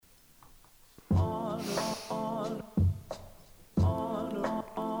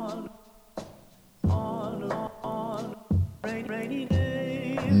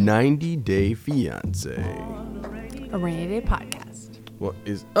90 Day Fiance. A rainy day podcast. What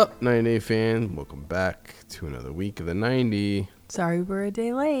is up, 90 Day fan? Welcome back to another week of the 90. Sorry we're a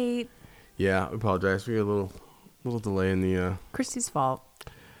day late. Yeah, we apologize for a little delay in the... Christy's fault.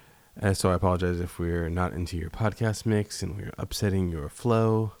 So I apologize if we're not into your podcast mix and we're upsetting your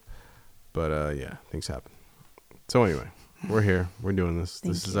flow. But yeah, things happen. So anyway, we're here. We're doing this.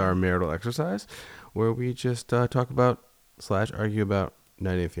 This is our marital exercise where we just talk about / argue about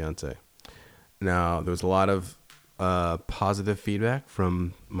 90 Day Fiance. Now, there was a lot of positive feedback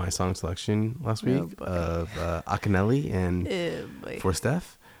from my song selection last week of Akinelli and For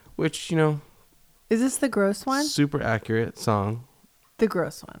Steph, which, you know... Is this the gross one? Super accurate song. The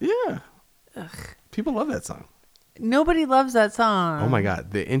gross one. Yeah. Ugh. People love that song. Nobody loves that song. Oh my God.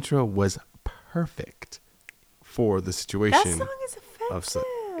 The intro was perfect for the situation. That song is offensive.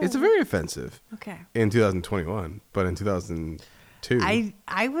 It's very offensive. Okay. In 2021, but in 2002.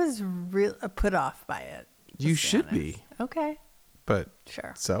 I was real put off by it. You should be. Okay. But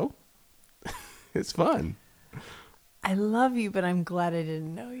sure. So it's fun. I love you, but I'm glad I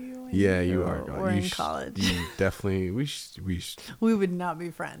didn't know you. You are. We're in college. You definitely. We would not be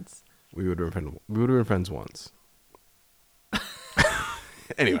friends. We would have been friends once.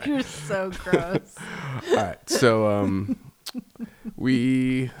 Anyway. You're so gross. All right. So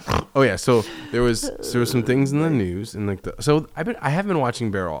so there was some things in the news and I haven't been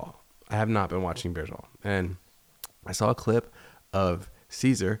watching Bear All. I have not been watching Bear All, and I saw a clip of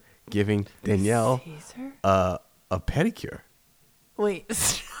Caesar giving Danielle a pedicure.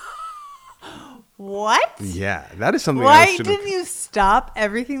 Wait. What? Yeah, that is something. Why didn't you stop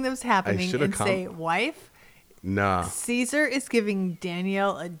everything that was happening and say, "Wife, nah, Caesar is giving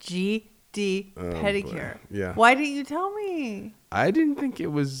Danielle a GD pedicure." Boy. Yeah. Why didn't you tell me? I didn't think it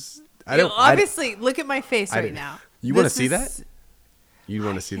was. Obviously, look at my face right now. You want to see that? You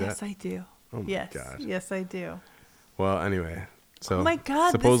want to see that? Yes, I do. Oh my God. Yes, I do. Well, anyway, so oh my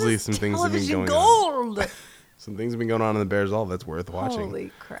God, supposedly this is some things have been going gold. on. Some things have been going on in the Bears All that's worth watching.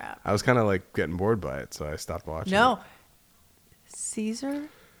 Holy crap! I was kind of like getting bored by it, so I stopped watching. No, Caesar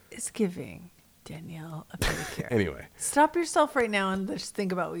is giving Danielle a pedicure. Anyway, stop yourself right now and just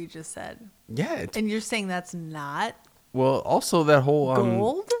think about what you just said. Yeah, and you're saying that's not. Well, also that whole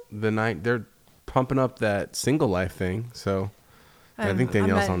gold. The night they're pumping up that single life thing, so I think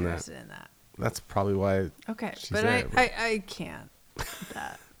Danielle's on that. In that. That's probably why. Okay, she's but there. I can't.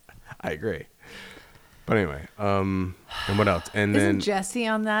 That. I agree. But anyway, and what else? And Isn't then Jesse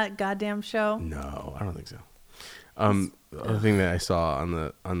on that goddamn show? No, I don't think so. The other thing that I saw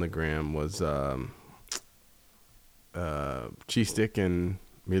on the gram was Cheese Stick and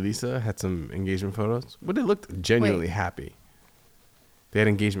Melissa had some engagement photos, but they looked genuinely happy. They had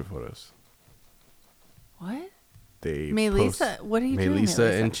engagement photos. What? Melissa, what are you doing?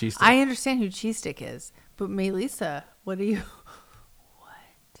 Melissa and Cheese Stick. I understand who Cheese Stick is, but Melissa, what are you?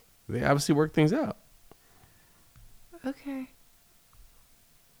 What? They obviously work things out. Okay.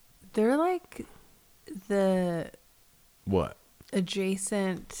 They're like the what?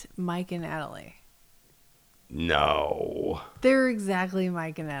 Adjacent Mike and Natalie. No. They're exactly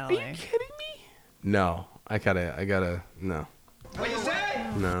Mike and Natalie. Are you kidding me? No. I gotta no. What you say?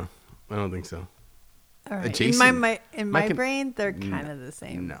 No. I don't think so. All right. Adjacent. In my brain, they're kind of the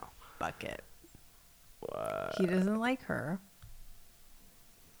same bucket. What? He doesn't like her.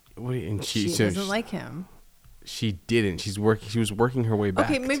 What? And she doesn't like him. She didn't. She was working her way back.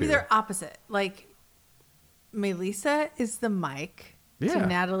 Okay, maybe they're opposite. Like, Melissa is the Mike. Yeah. To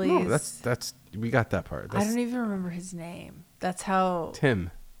Natalie's. No, that's we got that part. I don't even remember his name. That's how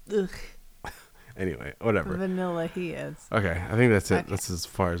Tim. Ugh. Anyway, whatever. Vanilla he is. Okay, I think that's it. Okay. That's as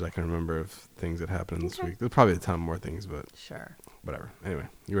far as I can remember of things that happened this week. There's probably a ton more things, but sure. Whatever. Anyway,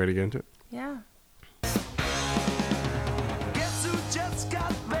 you ready to get into it? Yeah. Guess who just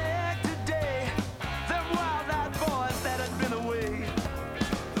got back today? Them wild-eyed boys that had been away.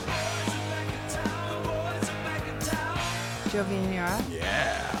 Boys are back in town. Boys are back in town. Jovi and Yara?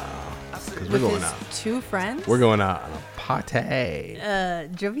 Yeah. Because we're With going his out. 2 friends? We're going out on a party.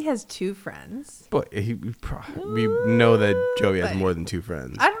 Jovi has 2 friends. But we know that Joey has more than 2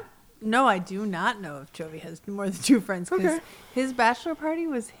 friends. I do not know if Jovi has more than 2 friends. Because his bachelor party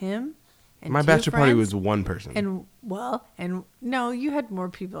was him and My 2 bachelor party friends. was 1 person. And no, you had more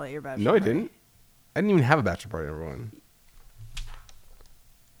people at your bachelor No, I party. didn't. I didn't even have a bachelor party, everyone.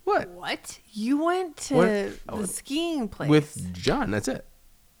 What? What? You went to the skiing place. With John, that's it.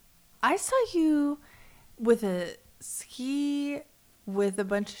 I saw you with a ski with a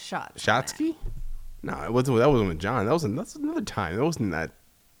bunch of shots. Shot ski? No, it wasn't. That wasn't with John. That's another time. That wasn't that.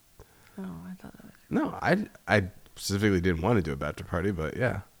 Oh, I thought that was. No, I specifically didn't want to do a bachelor party, but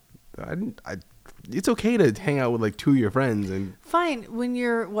yeah. It's okay to hang out with like 2 of your friends and. Fine when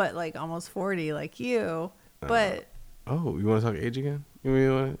you're what, like almost 40, like you. But Oh, you want to talk age again? You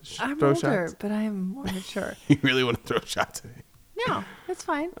really want to I'm throw older, shots? but I'm more mature. You really want to throw shots at me? No, that's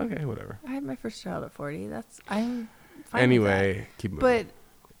fine. Okay, whatever. I had my first child at 40. I'm fine. Anyway, keep moving.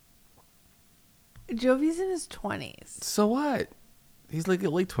 But Jovi's in his 20s. So what? He's like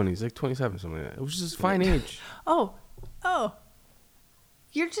late 20s, like 27, something like that. Which is fine age. Oh,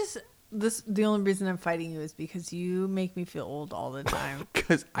 you're just this. The only reason I'm fighting you is because you make me feel old all the time.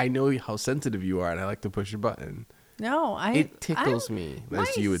 Because I know how sensitive you are, and I like to push your button. No, It tickles me, as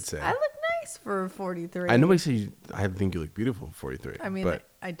nice. you would say. I look nice for 43. I nobody says I think you look beautiful for 43. I mean, but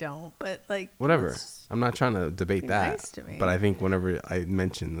I don't, but like whatever. let's I'm not trying to debate be that. nice to me. But I think whenever I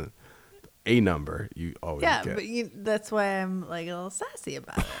mention a number, you always Yeah, get. but that's why I'm like a little sassy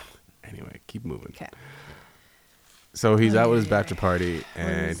about it. Anyway, keep moving. Okay. So he's out with his Okay. bachelor party,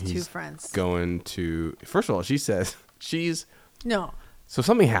 and his two he's friends. going to. First of all, she says she's. No. So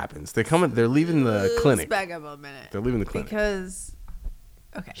something happens. They're leaving the Let's clinic. back up a minute. They're leaving the clinic. Because,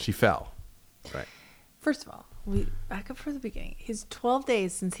 okay. She fell. Right. First of all, we back up for the beginning. His 12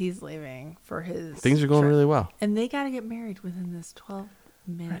 days since he's leaving for his Things are going trip. really well. And they got to get married within this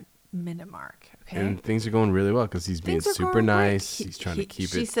 12-minute mark. Okay. And things are going really well because he's being Things are super going great. nice. He's trying to keep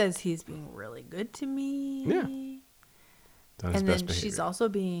She it. says he's being really good to me. Yeah. On his And best then she's behavior. also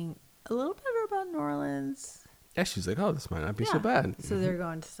being a little better about New Orleans. Yeah, she's like, oh, this might not be so Yeah. bad. So they're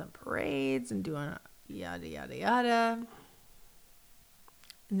going to some parades and doing yada, yada, yada.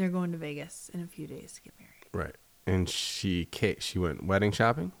 And they're going to Vegas in a few days to get married. Right. And she went wedding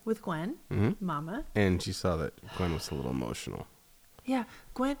shopping. With Gwen, Mm-hmm. Mama. And she saw that Gwen was a little emotional. Yeah,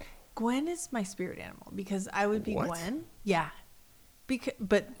 Gwen is my spirit animal because I would be What? Gwen. Yeah.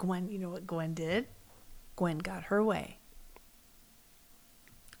 But Gwen, you know what Gwen did? Gwen got her way.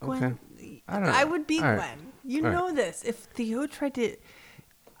 Gwen, Okay. I don't know. I would be All right. Gwen. You All right. know this. If Theo tried to,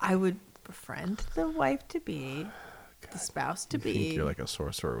 I would befriend the wife to be, the spouse to You be. think you're like a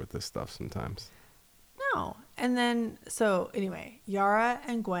sorcerer with this stuff sometimes. No. And then, so anyway, Yara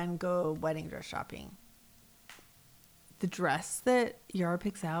and Gwen go wedding dress shopping. The dress that Yara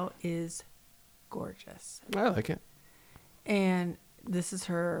picks out is gorgeous. I like it. And this is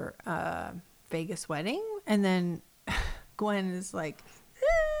her Vegas wedding. And then Gwen is like,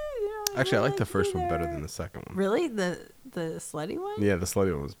 Actually, I like the first one better than the second one. Really? The slutty one? Yeah, the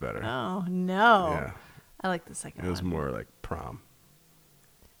slutty one was better. Oh, no. Yeah. I like the second It was one. more like prom.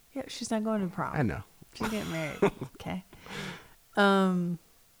 Yeah, she's not going to prom. I know. She's getting married. Okay.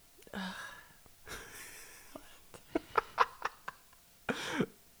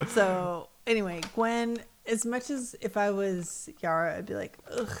 So anyway, Gwen, as much as if I was Yara, I'd be like,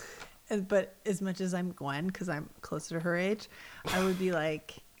 ugh. But as much as I'm Gwen, because I'm closer to her age, I would be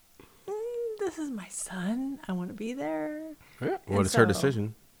like, this is my son. I want to be there. Yeah. Well, And it's her so-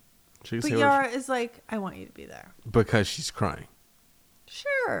 decision. She can But say what Yara is like, I want you to be there. because she's crying.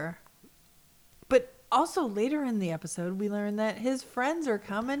 Sure. But also later in the episode, we learn that his friends are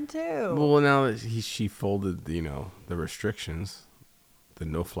coming too. Well, now that she folded, the restrictions, the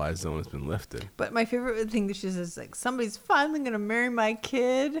no-fly zone has been lifted. But my favorite thing that she says is like, somebody's finally going to marry my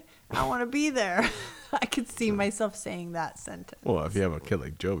kid. I want to be there. I could see myself saying that sentence. Well, if you have a kid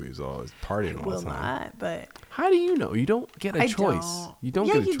like Jovi who's always partying all Will the time. not, but How do you know? You don't get a I choice. don't. You don't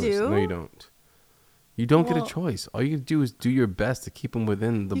Yeah, get a you choice. do. No, you don't. You don't get Well- a choice. All you do is do your best to keep them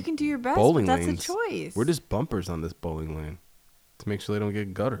within the you can do your best, bowling but that's lanes. a choice. We're just bumpers on this bowling lane to make sure they don't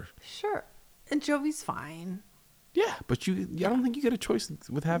get guttered. Sure. And Jovi's fine. Yeah, but I don't think you get a choice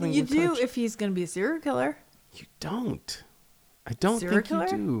with having. You with do touch. if he's going to be a serial killer. You don't. I don't Serial think killer?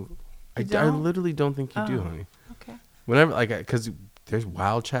 you do. I don't? literally don't think you do, Oh. honey. Okay. Whenever, because there's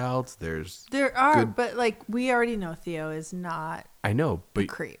Wild Childs, there's. There are, Good. but like we already know Theo is not I know, a but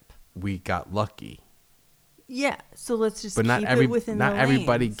creep. we got lucky. Yeah, so let's just But keep not it within not the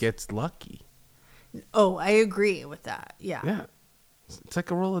everybody lanes. gets lucky. Oh, I agree with that. Yeah. Yeah, it's like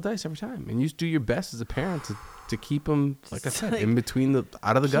a roll of dice every time, and you just do your best as a parent to keep them, like I Just, said, like, in between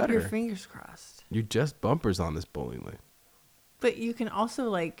out of the Keep gutter. your fingers crossed. You're just bumpers on this bowling lane. But you can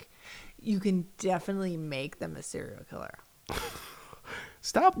also you can definitely make them a serial killer.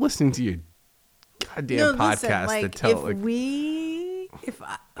 Stop listening to your goddamn podcast that tell if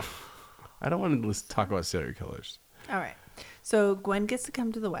I, I don't want to talk about serial killers. all right. So Gwen gets to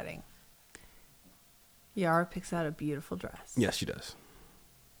come to the wedding. Yara picks out a beautiful dress. Yes, she does.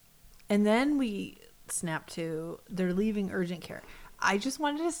 And then we snap to they're leaving urgent care. I just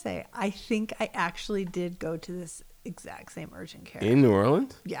wanted to say, I think I actually did go to this exact same urgent care. In New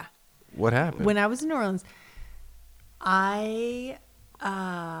Orleans? Yeah. What happened? When I was in New Orleans, I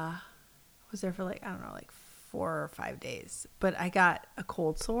was there for like, I don't know, like 4 or 5 days. But I got a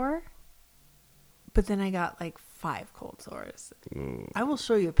cold sore. But then I got like 5 cold sores. I will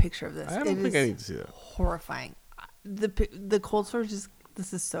show you a picture of this. I don't think I need to see that. Horrifying. The cold sores just,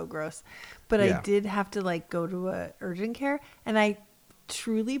 this is so gross. But Yeah. I did have to like go to a urgent care, and I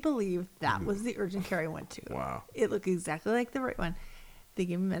truly believe that was the urgent care I went to. Wow. It looked exactly like the right one. They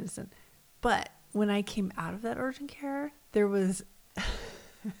gave me medicine. But when I came out of that urgent care, there was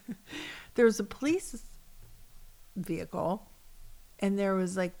a police vehicle, and there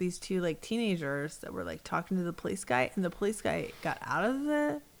was like these 2 like teenagers that were like talking to the police guy, and the police guy got out of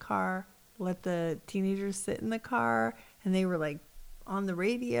the car, let the teenagers sit in the car, and they were like on the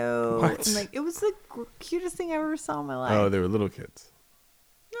radio. What? And like it was the cutest thing I ever saw in my life. Oh, they were little kids.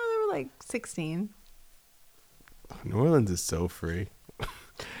 No, they were like 16. New Orleans is so free.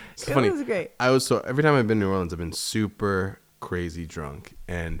 It's It funny. was great. Every time I've been to New Orleans, I've been super crazy drunk,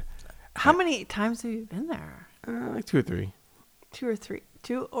 and How many times have you been there? like 2 or 3. 2 or 3.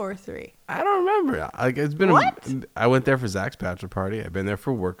 2 or 3. I don't remember. Like it's been. What? I went there for Zach's bachelor party. I've been there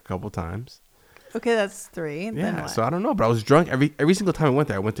for work a couple times. Okay, that's 3. Then Yeah, what? so I don't know, but I was drunk every single time I went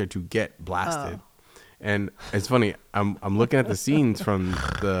there. I went there to get blasted, and it's funny. I'm looking at the scenes from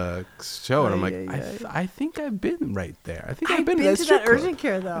the show, and I'm like, I think I've been right there. I think I've been to that, strip club. urgent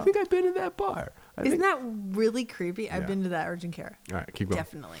care though. I think I've been to that bar. Isn't that really creepy? I've Yeah. been to that urgent care. All right, keep going.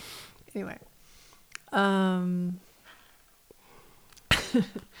 Definitely. Anyway.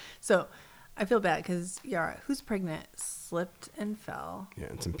 So I feel bad because Yara, who's pregnant, slipped and fell. Yeah,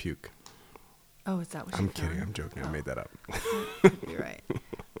 and some puke. Oh, is that what I'm she kidding. found? I'm joking. I made that up. You're right.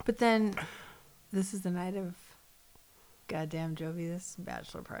 But then this is the night of goddamn Jovi's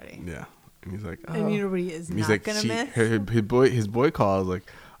bachelor party. Yeah, and he's like, oh. And you know what he is And he's not like, going to miss? his boy calls like,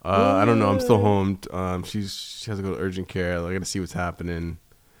 I don't know. I'm still home. She has to go to urgent care. I got to see what's happening.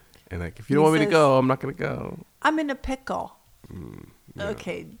 And like, if you don't He want me to says- go, I'm not gonna go. I'm in a pickle. Yeah.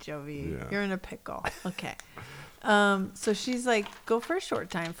 Okay, Jovi, Yeah. you're in a pickle. Okay. So she's like, go for a short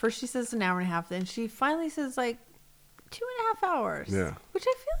time. First she says an hour and a half. Then she finally says like 2.5 hours. Yeah. Which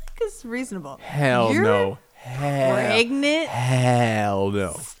I feel like is reasonable. Hell You're no. Hell. Pregnant? Hell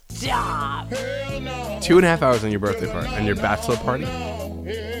no. Stop. 2.5 hours on your birthday party, on your bachelor party.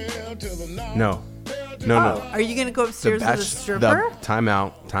 No. No. Are you going to go upstairs with a stripper? Time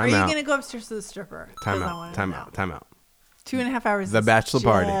out. Are you going to go upstairs with a stripper? Time 'Cause I out. wanna Time know. out. Time out. 2.5 hours. The is bachelor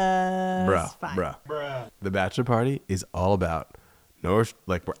party. just fine. Bruh. The bachelor party is all about we're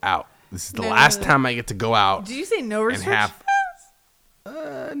out. This is the No, last no. time I get to go out Did you say no and restrictions?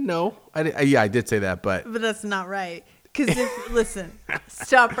 have. No. I did say that, but But that's not right. Because listen,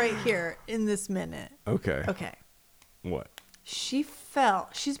 stop right here in this minute. okay. Okay. What? She fell.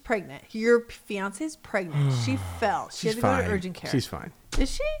 She's pregnant. Your fiance is pregnant. She fell. She She's had to go fine. to urgent care. She's fine. Is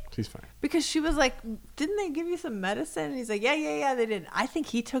she? She's fine. Because she was like, didn't they give you some medicine? And he's like, yeah, they did. I think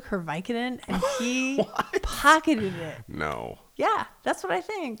he took her Vicodin and he pocketed it. No. Yeah, that's what I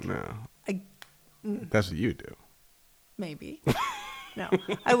think. No. I, That's what you do. maybe. No,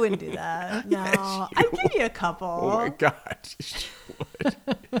 I wouldn't do that. No, I'd give you a couple. Oh my God.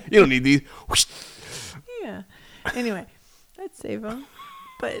 You don't need these. Yeah. Anyway, I'd save him.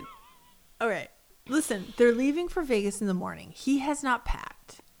 But, all right. Listen, they're leaving for Vegas in the morning. He has not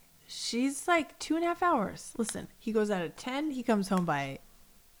packed. She's like 2.5 hours. Listen, he goes out at 10. He comes home by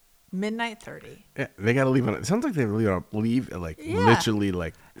midnight 30. Yeah, they gotta leave on. It sounds like they leave at like Yeah. literally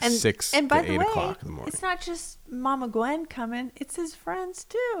like And 6 and to by 8 the way, o'clock in the morning. it's not just Mama Gwen coming. It's his friends,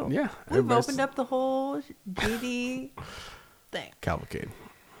 too. Yeah, We've everybody's- opened up the whole GD thing. Cavalcade.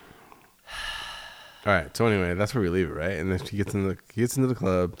 All right. So anyway, that's where we leave it, right? And then he gets into the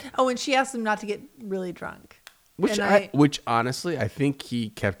club, Oh, and she asked him not to get really drunk. which And which honestly I think he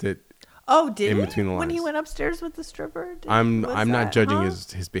kept it. Oh, did in he? between the When he lines. went upsters with the stripper? I'm Was not that, judging huh?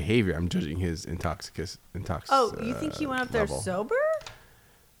 his behavior. I'm judging his intox. Oh, you think he went up there level. sober?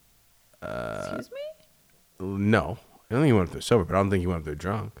 Excuse me? No, I don't think he went up there sober, but I don't think he went up there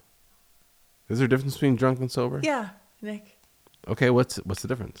drunk. Is there a difference between drunk and sober? Yeah, Nick. Okay, what's the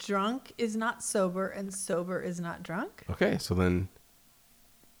difference? Drunk is not sober, and sober is not drunk. Okay, so then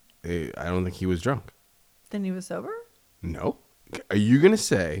I don't think he was drunk. Then he was sober. No. Are you gonna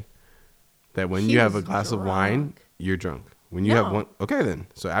say that when He you have a was glass of wine, drunk. you're drunk? When you have No. one, okay then.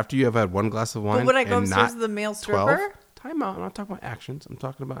 So after you have had one glass of wine, But would I go and upstairs not with the male 12, stripper? time out. I'm not talking about actions. I'm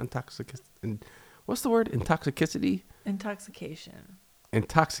talking about and what's the word? Intoxicity? Intoxication.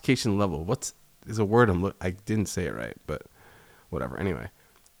 Intoxication level. Is a word I didn't say it right, but whatever. Anyway,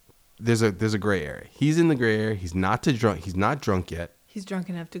 there's a gray area. He's in the gray area. He's not drunk. He's not drunk yet. He's drunk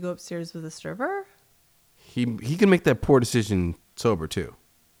enough to go upstairs with a stripper? He can make that poor decision sober too.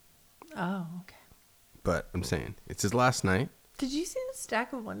 Oh, okay. But I'm saying it's his last night. Did you see the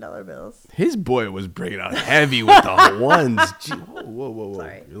stack of $1 bills? His boy was bringing out heavy with the ones. Gee, whoa.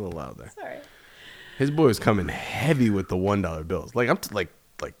 Sorry. You're a little loud there. Sorry. His boy was coming heavy with the $1 bills. Like I'm like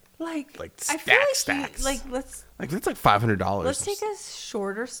I feel like stacks. let's that's like $500. let's take a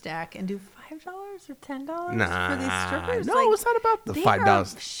shorter stack and do $5 or $10 Nah, for these strippers. no, it's not about the they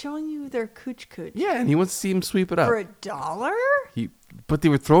 $5. are showing you their cooch. Yeah, and he wants to see him sweep it up. For $1? But they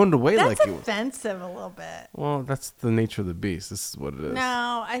were throwing it away That's like it was. offensive a little bit. Well, that's the nature of the beast. This is what it is.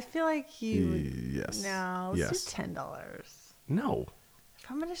 No, I feel like you. Yes. No, let's do $10. No. If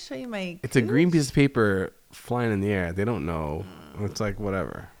I'm gonna show you my. It's a green cooch- piece of paper flying in the air. They don't know. It's like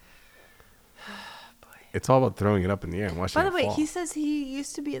whatever. It's all about throwing it up in the air and watching By it the way, fall. he says he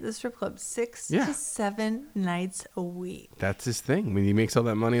used to be at the strip club 6 Yeah. to 7 nights a week. That's his thing. When he makes all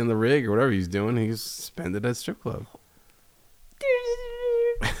that money on the rig or whatever he's doing, he's spend it at strip club.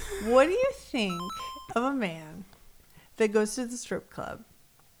 What do you think of a man that goes to the strip club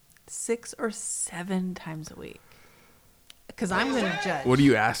 6 or 7 times a week? Because I'm going to judge. What are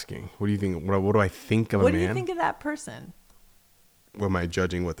you asking? What do you think? What do I think of What a do man? you think of that person? What am I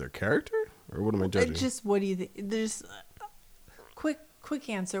judging? What their character? Or what am I judging? Just what do you think? There's quick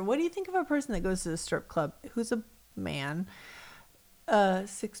answer. What do you think of a person that goes to the strip club who's a man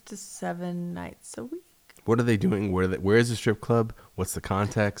 6 to 7 nights a week? What are they doing? Where is the strip club? What's the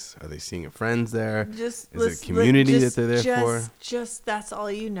context? Are they seeing friends there? Is it a community that they're there for? Just that's all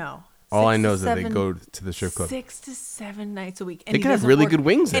you know. All 6 I know to is that they 7 go to the strip club. 6 to 7 nights a week. They could have really good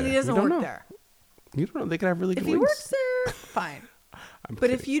wings And he there. doesn't You don't work know. there. You don't know. They could have really If good he wings. works there, fine. I'm But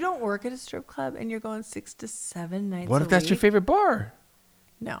if kidding. you don't work at a strip club and you're going 6 to 7 nights What a if that's your week- favorite bar?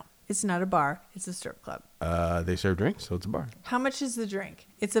 No, it's not a bar. It's a strip club. They serve drinks, so it's a bar. How much is the drink?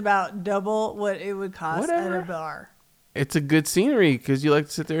 It's about double what it would cost at Whatever. a bar. It's a good scenery because you like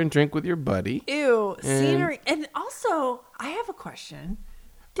to sit there and drink with your buddy. Ew, And- scenery. And also, I have a question.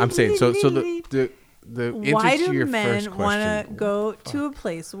 I'm saying so. The Why answer to do your men first want to question. go to a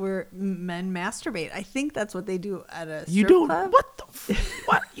place where men masturbate? I think that's what they do at a strip You don't. club. What the?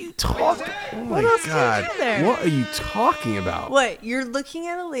 What are you talking? Oh my else do you god! do there? What are you talking about? What? You're looking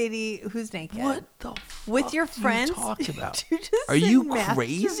at a lady who's naked. What the? With your fuck are friends? you talking about? You just Are sit you and masturbate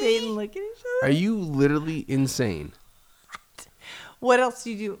crazy? and look at each other? Are you literally insane? What else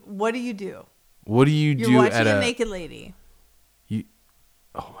do you do? What do you do? What do you You're do watching at a a? naked lady.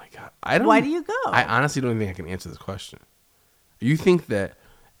 Oh my god! I don't. Why do you go? I honestly don't think I can answer this question. You think that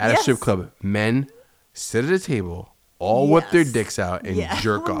at a Yes. strip club, men sit at a table, all whip their Yes. dicks out, and Yeah.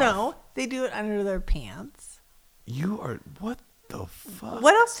 jerk off? No, they do it under their pants. You are what the fuck?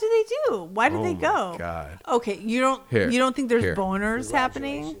 What else do they do? Why do Oh they my go? God. Okay, you don't think there's Here. boners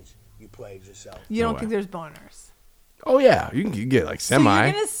happening? You played yourself. You No don't way. think there's boners? Oh yeah, you can get like So semi.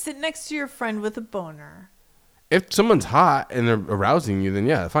 you're gonna sit next to your friend with a boner. If someone's hot and they're arousing you, then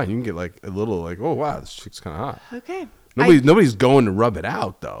yeah, fine. You can get like a little like, oh wow, this chick's kind of hot. Okay. Nobody's going to rub it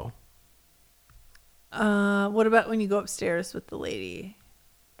out though. What about when you go upstairs with the lady?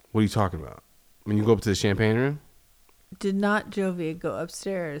 What are you talking about? When you go up to the champagne room, Did not Jovia go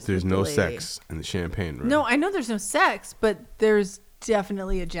upstairs? there's with the no lady? sex in the champagne room. No, I know there's no sex, but there's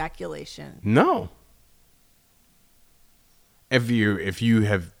definitely ejaculation. No. If you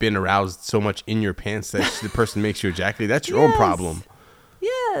have been aroused so much in your pants that the person makes you ejaculate, that's your own Yes. problem.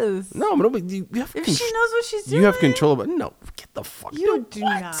 Yes. No, but nobody, you have If she knows what she's doing. you have control of it. No, get the fuck. You do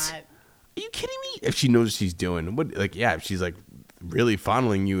what? not. Are you kidding me? If she knows what she's doing, what? Like, yeah, if she's like really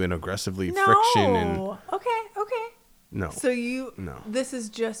fondling you and aggressively No. friction and Okay. no, So you. No. This is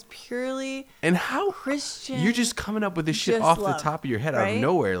just purely and how Christian. you're just coming up with this shit just off love, the top of your head out right? of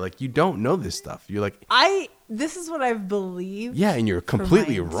nowhere. Like you don't know this stuff. You're like, This is what I've believed. yeah, and you're for my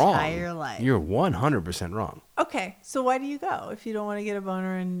completely wrong. entire life. You're 100% wrong. Okay, so why do you go if you don't want to get a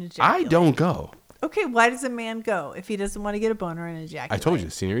boner and I ejaculate? don't go. Okay, why does a man go if he doesn't want to get a boner and ejaculate? I told you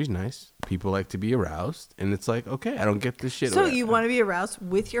the scenery's nice. People like to be aroused, and it's like, okay, I don't get this shit. So you want to be aroused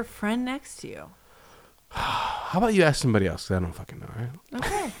with your friend next to you. How about you ask somebody else? 'Cause I don't fucking know. Right?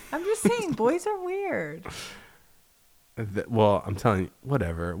 Okay, I'm just saying, boys are weird. Well, I'm telling you,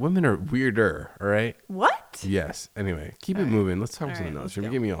 whatever. Women are weirder. All right. What? Yes. Anyway, keep it moving. Let's talk All something right, else. let's You're go.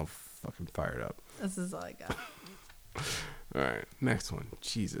 getting me all fucking fired up. This is all I got. All right, next one.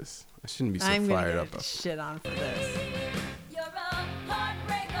 Jesus, I shouldn't be so I'm fired gonna up. get shit on for this. You're a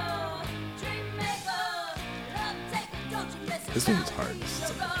heartbreaker, dream maker, love taker, don't you miss it This now. one's hard. This is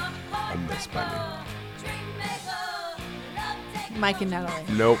You're a miss by me. heartbreaker, dream maker, love taker, Mike and don't you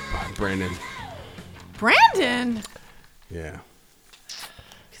Natalie. Nope, Brandon. Brandon, Yeah.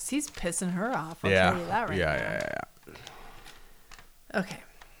 because he's pissing her off. I'll Yeah. tell you that right yeah. now. Okay.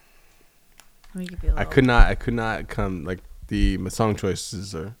 Let me give you a I little. could not come like the my song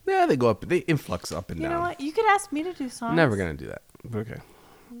choices are they go up, they influx up and You down. know what? You could ask me to do songs. I'm never gonna do that. But okay.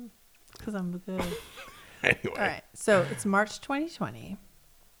 Because I'm good. Anyway. All right. So it's March 2020.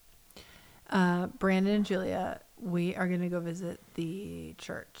 Brandon and Julia, we are going to go visit the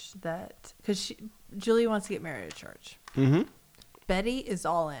church because Julia wants to get married at church. Mm-hmm. Betty is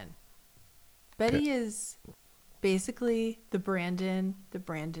all in. Betty is basically the Brandon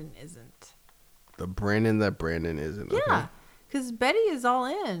isn't. The Brandon that Brandon isn't. Okay. Yeah. Because Betty is all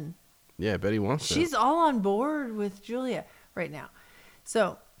in. Yeah, Betty wants to. She's all on board with Julia right now.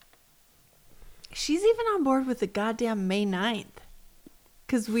 So she's even on board with the goddamn May 9th.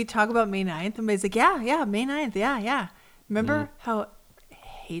 Because we talk about May 9th. And May's like, yeah, May 9th. Yeah. Remember how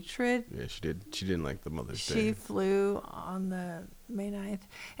hatred Yeah, she did. She didn't like the Mother's she Day. flew on the May 9th?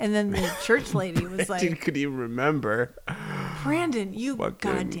 And then the church lady was She like, could even remember. Brandon, you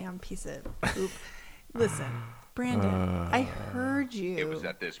Fucking- goddamn piece of poop. Listen, Brandon, I heard you. It was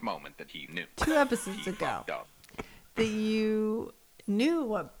at this moment that he knew. 2 episodes He ago fucked up. that you knew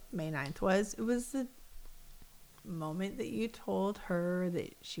what May 9th was. It was the moment that you told her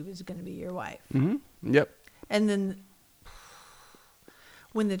that she was going to be your wife. Mm-hmm. Yep. And then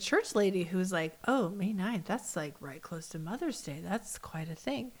when the church lady who's like, oh, May 9th, that's like right close to Mother's Day. That's quite a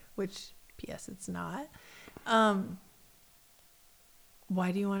thing, which, P.S., it's not.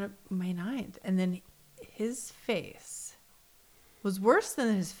 Why do you want it May 9th? And then his face was worse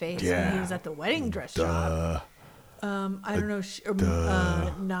than his face when he Yeah. was at the wedding dress shop. I don't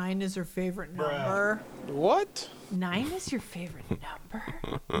know. 9 is her favorite number. What? 9 is your favorite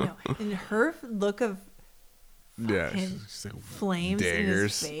number? No. And her look of Yeah. fucking she's like, flames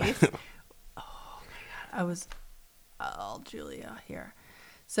daggers. in his face. Oh my god. I was all Julia here.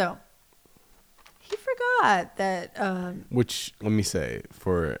 So he forgot that Which, let me say,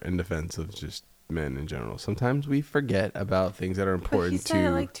 in defense of just men in general, sometimes we forget about things that are but he important said it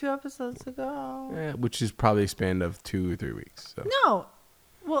to, like 2 episodes ago. which is probably a span of 2 or 3 weeks. So No.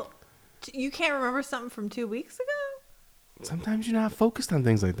 Well, you can't remember something from 2 weeks ago? sometimes you're not focused on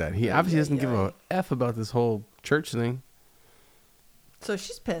things like that. He obviously doesn't give a F about this whole church thing. So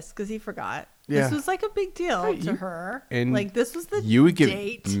she's pissed because he forgot. Yeah. This was like a big deal Right, to you- her. and Like this was the you would get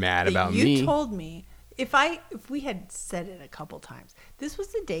date mad that about you me. told me. If we had said it a couple times, this was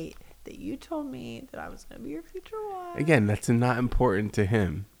the date that you told me that I was going to be your future wife. Again, that's not important to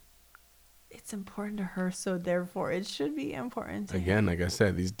him. It's important to her, so therefore it should be important to Again, him. like I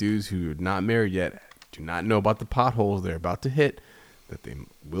said, these dudes who are not married yet do not know about the potholes they're about to hit that they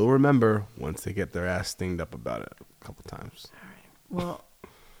will remember once they get their ass stinged up about it a couple times. Well,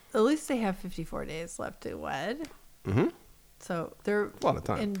 at least they have 54 days left to wed. Mm-hmm. So they're A lot of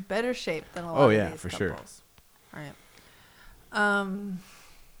time. in better shape than a lot Oh, of yeah, these for sure. couples. All right.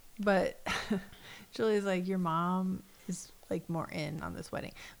 But Julia's like, your mom is like more in on this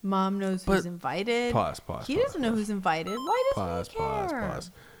wedding. Mom knows who's But- invited. Pause. He doesn't know who's invited. Why does he care?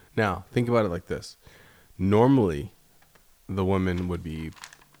 Pause. Now, think about it like this. Normally, the woman's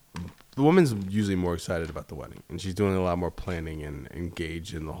usually more excited about the wedding, and she's doing a lot more planning and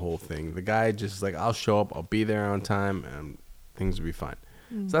engaged in the whole thing. The guy just like, I'll show up, I'll be there on time, and things will be fine.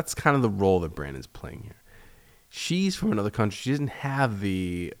 So that's kind of the role that Brandon's playing here. She's from another country. She doesn't have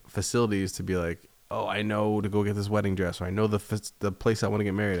the facilities to be like, oh, I know to go get this wedding dress, or I know the place I want to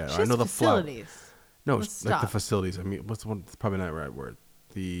get married at, She or I has know the flower. facilities. No, Let's it's like the stop. facilities. I mean, what's the one? It's probably not the right word.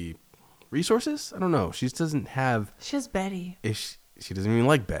 The resources? I don't know. She just doesn't have. She has Betty. She doesn't even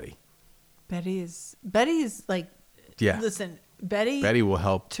like Betty. Betty is like, Yeah. listen, Betty Betty will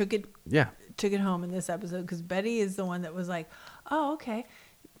help. took it Yeah. home in this episode because Betty is the one that was like, oh, okay.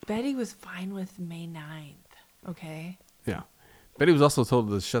 Betty was fine with May 9th. Okay. Yeah. Betty was also told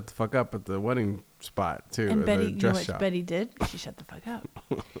to shut the fuck up at the wedding spot too. And at Betty, the you know dress what shop. Betty did? She shut the fuck up.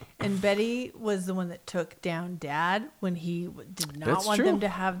 And Betty was the one that took down Dad when he did not That's want true. them to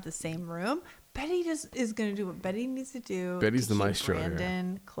have the same room. Betty just is going to do what Betty needs to do. Betty's to the keep maestro here.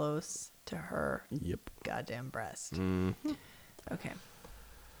 Brandon close to her Yep. goddamn breast. Mm-hmm. Okay,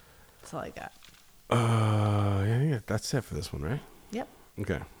 that's all I got. Yeah. That's it for this one, right? Yep.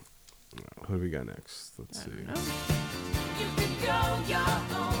 Okay. Who do we got next? Let's see. I don't know. You can go your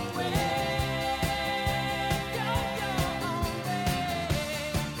own way. Go your own way.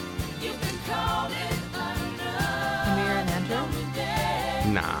 You can call it Amir and Andrew, another day.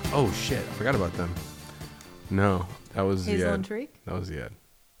 Nah. Oh shit! I forgot about them. No, that was Hazel Ziad. and Tariq. That was Ziad.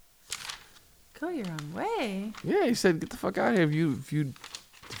 Go your own way. Yeah, he said, "Get the fuck out of here if you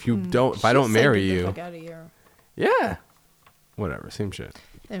don't if I She don't said, marry "Get the you." fuck out of here. Yeah. Whatever. Same shit.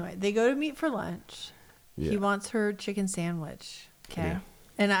 Anyway, they go to meet for lunch. Yeah. He wants her chicken sandwich. Okay. Yeah.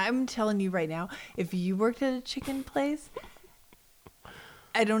 And I'm telling you right now, if you worked at a chicken place,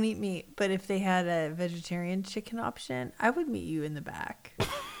 I don't eat meat, but if they had a vegetarian chicken option, I would meet you in the back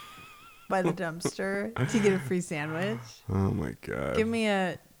by the dumpster to get a free sandwich. Oh my god. Give me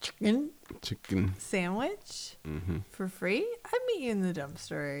a chicken sandwich for free. I'd meet you in the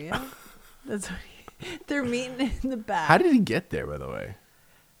dumpster area. That's what they're meeting in the back. How did he get there, by the way?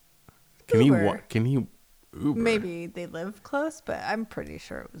 Can Uber. Can he Uber? Maybe they live close, but I'm pretty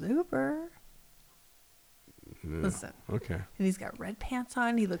sure it was Uber. Yeah. Listen. Okay. And he's got red pants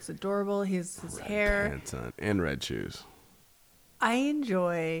on. He looks adorable. He has his hair. Pants on and red shoes. I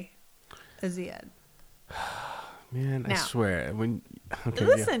enjoy Aziad. Man, I Now- swear when okay,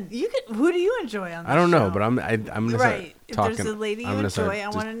 Listen, you can. Who do you enjoy on this I don't know, show? but I'm gonna start right. If talking. there's a lady you I'm gonna start enjoy, I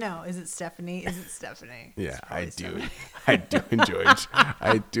just- want to know. Is it Stephanie? Is it Stephanie? Yeah, It's I probably do. Stephanie. I do enjoy.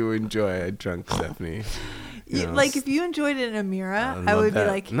 I do enjoy a drunk Stephanie. You know, Like if you enjoyed it in Amira, I love would that. be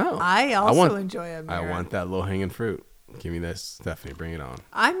like, No, I also want- enjoy Amira. I want that low hanging fruit. Give me that, Stephanie. Bring it on.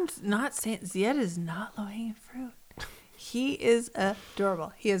 I'm not saying Ziad is not low hanging fruit. He is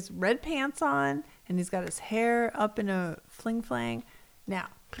adorable. He has red pants on and he's got his hair up in a fling flang. Now,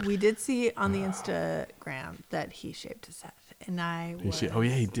 we did see on the Instagram that he shaved his head, and I was Oh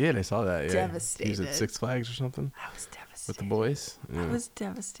yeah, he did. I saw that. Yeah. He was devastated. at Six Flags or something I was devastated. with the boys. Yeah. I was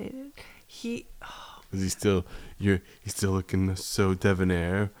devastated. He Is he still? He's still looking so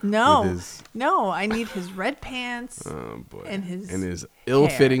debonair. no, With his, no. I need his red pants, oh boy. and his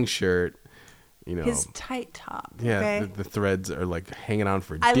ill-fitting shirt. You know. his tight top. Yeah, okay? the threads are like hanging on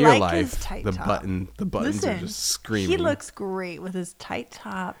for I dear like life. his tight the top. buttons Listen, are just screaming. He looks great with his tight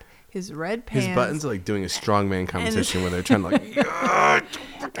top, his red pants, His buttons are like doing a strongman competition where they're trying to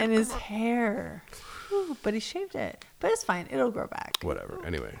like and his hair. Whew, but he shaved it. But it's fine. It'll grow back. whatever.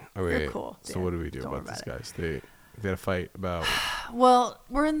 Anyway, You're okay. cool, So Dan. what do we do Don't about worry these about guys? They had a fight about Well,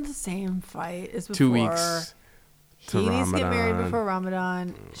 we're in the same fight as before. 2 weeks to He needs to get married Ramadan. before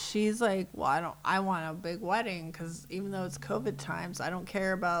Ramadan. She's like, well, I want a big wedding because even though it's COVID times, I don't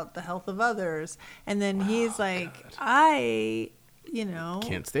care about the health of others. And then he's like, Can't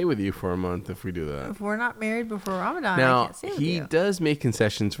stay with you for a month if we do that. if we're not married before Ramadan, I Now can't stay with he you. does make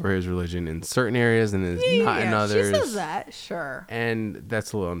concessions for his religion in certain areas and is not in others. She says that, sure. And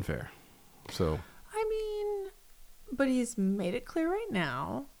that's a little unfair. So I mean, but he's made it clear right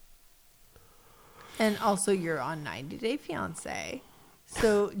now. And also, you're on 90 Day Fiancé.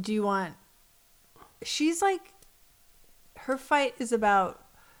 So, do you want. She's like. Her fight is about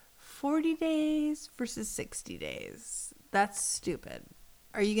 40 days versus 60 days. That's stupid.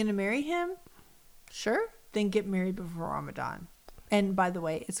 Are you going to marry him? Sure. Then get married before Ramadan. And by the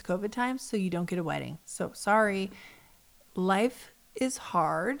way, it's COVID time, so you don't get a wedding. So, sorry. Life is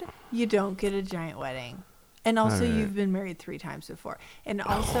hard. You don't get a giant wedding. And also, All right. you've been married 3 times before. And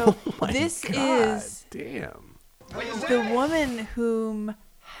also, this is damn the woman whom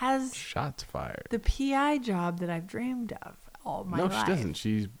has shots fired. the PI job that I've dreamed of all my life. No, she doesn't.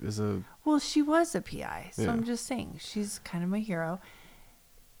 She is a Well, she was a PI, so Yeah. I'm just saying she's kind of my hero.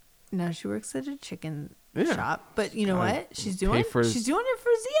 Now she works at a chicken Yeah. shop, but you know Gotta what? She's pay doing for his- she's doing it for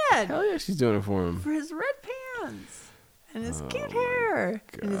Ziad, hell yeah. She's doing it for him. for his red pants and his Oh cute my hair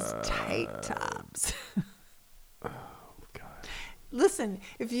and his tight tops. God. Listen,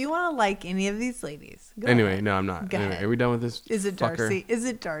 if you want to like any of these ladies, go Anyway, ahead. no, I'm not. Go Anyway, ahead. are we done with this? Is it fucker? Darcy? Is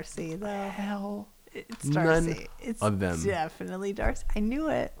it Darcy? The hell, it's None Darcy. It's of them. definitely Darcy. I knew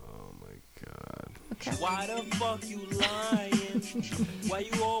it. Oh my god. Okay, Why the fuck you lying? Why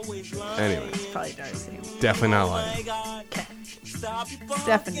you always lying? Anyway, it's probably Darcy. definitely not Oh lying. my God. Stop you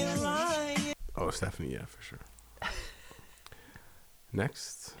Stephanie, I fucking mean. lying. Oh, Stephanie, yeah, for sure.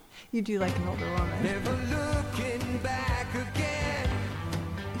 Next. You do like an older woman. Never looking back again.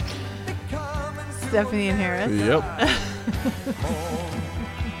 The common Stephanie and Harris. Yep.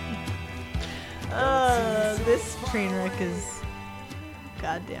 This train wreck is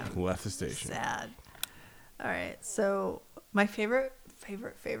goddamn Left the station. sad. All right, so my favorite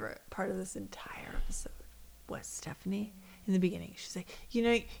part of this entire episode was Stephanie in the beginning. She's like, you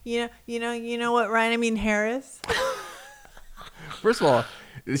know what, Ryan? I mean Harris. First of all,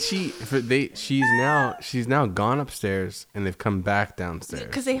 she's now gone upstairs and they've come back downstairs.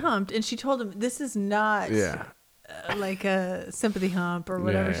 Because they humped, and she told him this is not Yeah. like a sympathy hump or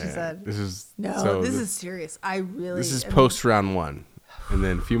whatever Yeah, she yeah. said. This is No, so this is serious. I really. this is I mean, post round 1, and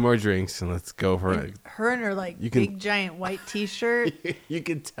then a few more drinks and let's go for it. her and her like You can- big giant white T-shirt. You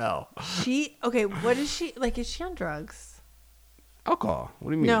can tell. What is she like? Is she on drugs? Alcohol.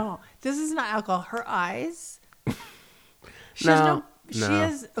 What do you mean? No, this is not alcohol. Her eyes. She has No, She no.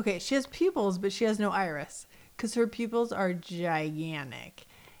 has she has pupils, but she has no iris because her pupils are gigantic.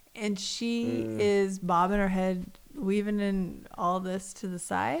 and she is bobbing her head, weaving in all this to the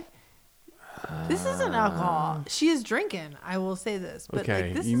side. This isn't alcohol. She is drinking. I will say this, but Okay,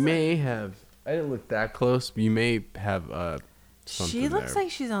 like this you isn't- may have. I didn't look that close, but you may have something She looks there.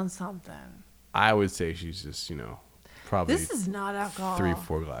 like she's on something. I would say she's just, probably This is not alcohol.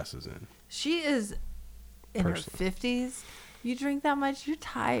 3-4 glasses in. She is in her Personally. 50s. You drink that much, you're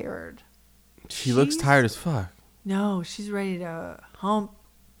tired. She looks She's- tired as fuck. No, she's ready to hump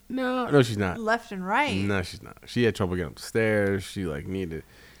No, she's not. left and right. No, she's not. She had trouble getting up the stairs. She needed.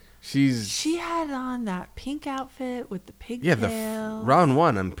 She's She had on that pink outfit with the yeah. pigtail. Round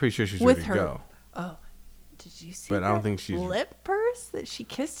one, I'm pretty sure she's with ready her. to go. Oh, did you see But I don't that think she's- lip purse that she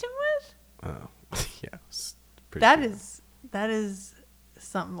kissed him with? Oh, yeah. it's pretty That sure. is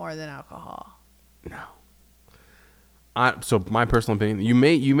something more than alcohol. No. So my personal opinion, you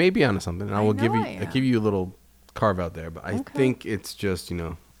may be onto something, and I I will know give you I am. give you a little carve out there, but I Okay. think it's just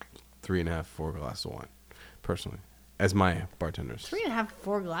 3.5, 4 glasses of wine, personally, as my bartenders. 3.5,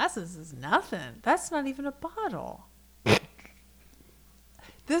 4 glasses is nothing. That's not even a bottle.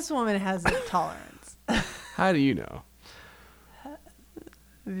 This woman has a tolerance. How do you know? Have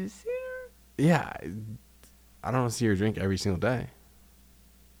you seen her? Yeah, I don't see her drink every single day.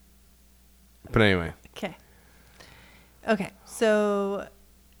 But anyway, Okay, so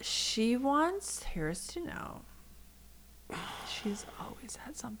she wants Harris to know she's always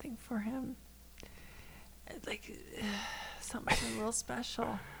had something for him. Like, something a little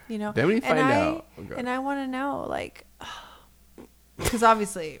special, Then when you find out- okay. And I want to know, like, because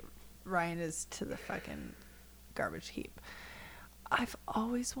obviously Ryan is to the fucking garbage heap. I've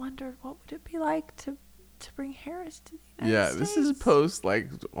always wondered what would it be like to bring Harris to the United States. this is post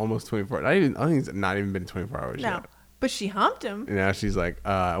almost 24. I think it's not even been 24 hours No, yet. but she humped him. And now she's like,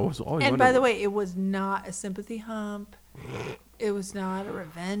 I was always And wondering by the what- way, it was not a sympathy hump. It was not a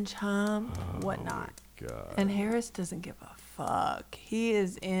revenge hump. Whatnot. God. And Harris doesn't give a fuck. He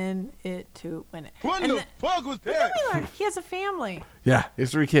is in it to win it. What And the then- fuck was then that? we learned he has a family. Yeah,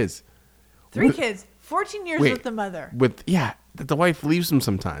 it's 3 kids. 3 What- kids. 14 years Wait. with the mother. That the wife leaves him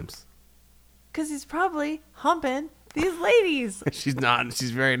sometimes. Because he's probably humping these ladies. She's not.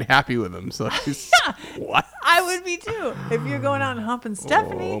 She's very happy with him. So she's, Yeah. what? I would be too. If you're going out and humping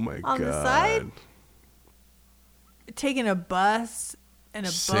Stephanie Oh my on God. the side, taking a bus and a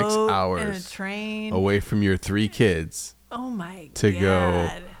 6 boat and a hours train. away from your 3 kids Oh my to God. go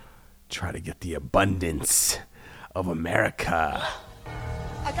try to get the abundance of America.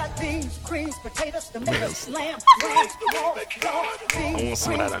 I got beans, greens, potatoes, tomatoes, lamb, rams, pork, beans, I want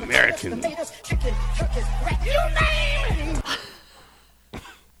some of that greens, American. potatoes, chicken, turkeys, rat, you name it.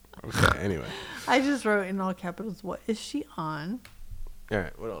 Okay. Anyway. I just wrote in all capitals, what is she on? All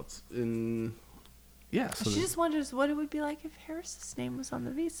right. What else? So She just wonders what it would be like if Harris's name was on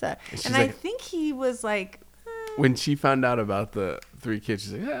the visa. She's And I like- think he was like, when she found out about the 3 kids,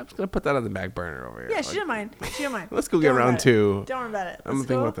 she's like, I'm just gonna put that on the back burner over here. yeah, Like, she didn't mind. She didn't mind. Let's go get Don't worry round about it. 2. Don't worry about it. I'm gonna Let's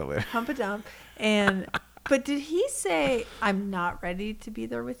think go about that later. Hump a dump. But did he say, I'm not ready to be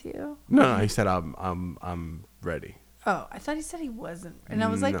there with you? No, he said I'm ready. Oh, I thought he said he wasn't. And I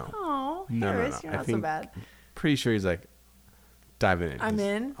was like, No. oh, No, Harris, no. you're I not so think bad. pretty sure he's like diving in. I'm Just-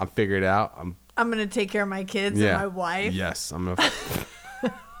 in. I'm figured out. I'm going to take care of my kids Yeah. and my wife. Yes, I'm gonna.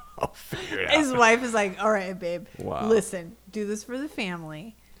 I'll figure it out. His wife is like, all right, babe, Wow. listen, do this for the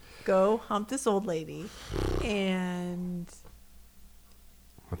family. Go hump this old lady. And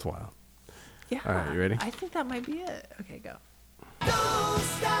That's wild. yeah. All right, you ready? I think that might be it. Okay, go. Don't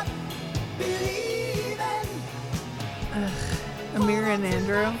stop believing. Amir and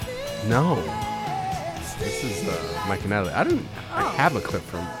Andrew. No, this is Mike and Natalie. I have a clip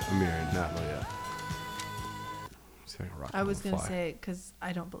from Amir and Natalie yet. See if I can rock I it was on the going to fly. say it because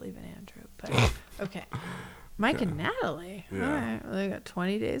I don't believe in Andrew. But okay. Mike and Natalie. Yeah. All right. Well, they got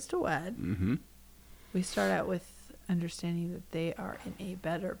 20 days to wed. Mm-hmm. We start out with understanding that they are in a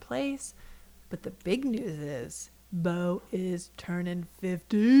better place. But the big news is Bo is turning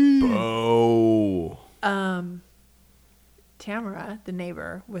 50. Oh, Tamara, the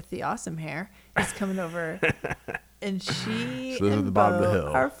neighbor with the awesome hair, is coming over. And she She lives at and the bottom of the Bo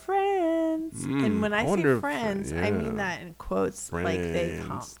hill. are friends. And when I I wonder say if- friends, I yeah. mean that in quotes like they friends.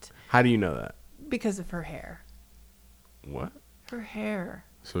 humped. How do you know that? Because of her hair. What? Her hair.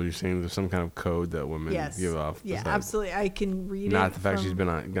 So you're saying there's some kind of code that women Yes. give off? Yeah, besides- absolutely. I can read it. Not the fact she's from-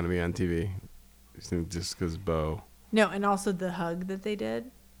 been going to be on TV. Just because Bo. No, and also the hug that they did,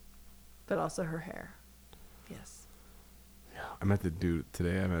 but also her hair. Yes. I met the dude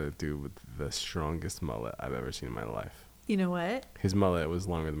today. I met a dude with the strongest mullet I've ever seen in my life. You know what? His mullet was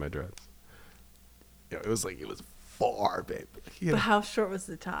longer than my dreads. Yeah, it was far, babe. He had But how short was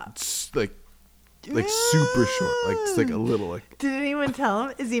the top? like super short, like it's like a little like. Did anyone tell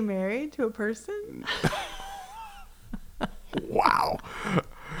him? Is he married to a person? Wow. Oh,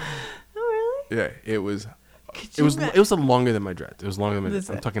 really? Yeah, it was. Could It you was. ma- It was longer than my dread. It was longer than my.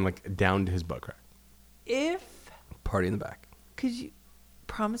 Listen. I'm talking like down to his butt crack. If Party in the back. could you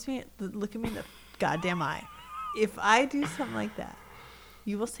promise me? Look at me in the goddamn eye. If I do something like that,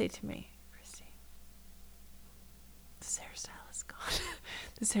 you will say to me, Christy, this hairstyle is gone.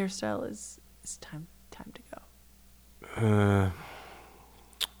 This hairstyle is time to go.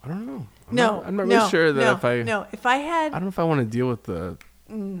 I don't know. I'm not no, really sure that no, if I. no. If I had I don't know if I want to deal with the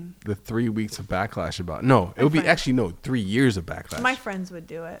 3 weeks of backlash about. No, it would be fine. actually no 3 years of backlash. my friends would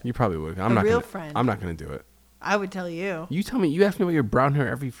do it. You probably would. I'm A not real gonna, friend. I'm not gonna do it. I would tell you. You tell me. You ask me about your brown hair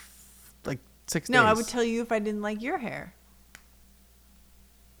every like 6 days. No, I would tell you if I didn't like your hair.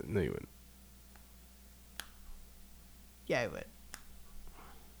 No, you wouldn't. Yeah, I would.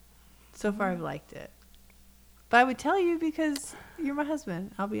 So far, I've liked it. But I would tell you because you're my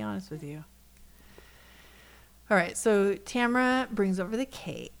husband. I'll be honest with you. All right, so Tamara brings over the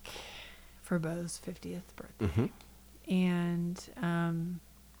cake for Beau's 50th birthday. And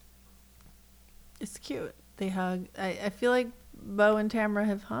it's cute. They hug. I feel like Beau and Tamara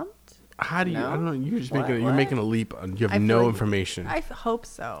have humped. How do you? I don't know. You're just What? making. You're What? making a leap. You I have feel no like- information. I hope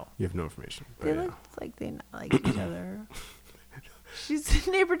so. You have no information. But They yeah. look like they like each other. She's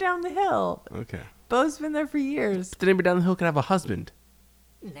a neighbor down the hill. Okay. Beau's been there for years. The neighbor down the hill can have a husband.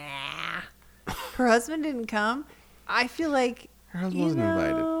 Nah. Her husband didn't come. I feel like Her husband you wasn't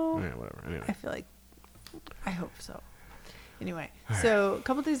invited. know, Yeah, whatever. Anyway. I feel like I hope so. Anyway, so a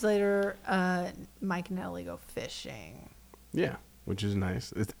couple days later, Mike and Ellie go fishing. Yeah, which is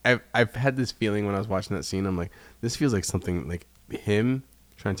nice. I've had this feeling when I was watching that scene. I'm like, this feels like something like him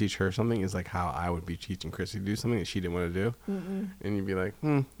trying to teach her something is like how I would be teaching Chrissy to do something that she didn't want to do. And you'd be like,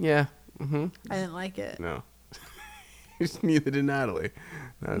 yeah, I didn't like it. no. Neither did Natalie.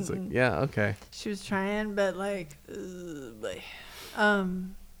 And I was like, yeah, okay. She was trying, but like, boy.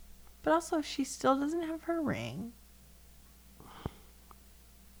 But also she still doesn't have her ring.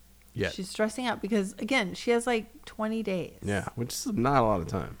 Yeah. She's stressing out because again, she has like 20 days. Yeah, which is not a lot of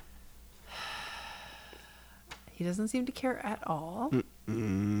time. He doesn't seem to care at all.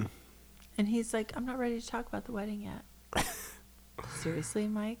 And he's like, I'm not ready to talk about the wedding yet. Seriously,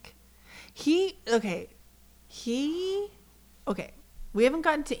 Mike? Okay. We haven't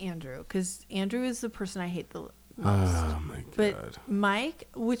gotten to Andrew because Andrew is the person I hate the most. Oh my god. But Mike,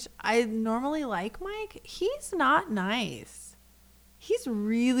 which I normally like Mike, he's not nice. He's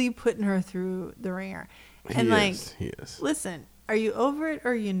really putting her through the ringer. And He is. listen, are you over it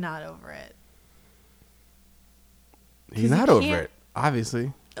or are you not over it? He's 'cause you not over can't- it,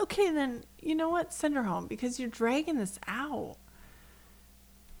 obviously. Okay, then you know what? Send her home because you're dragging this out.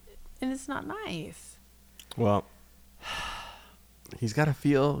 And it's not nice. Well, he's got to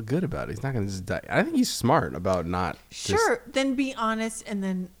feel good about it. He's not going to just die. I think he's smart about not. Sure, then be honest and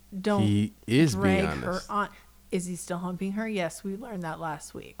then don't He is drag being her honest. on. Is he still humping her? Yes, we learned that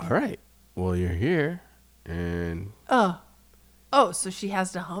last week. All right. Well, you're here, and Oh, so she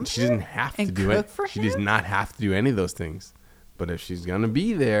has to hump she her doesn't have to and do cook it. for She him? does not have to do any of those things. But if she's gonna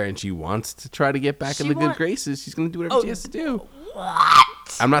be there and she wants to try to get back in She the good want- graces, she's gonna do whatever she has to do.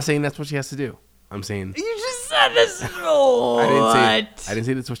 What? I'm not saying that's what she has to do. I'm saying You just said this. What? I didn't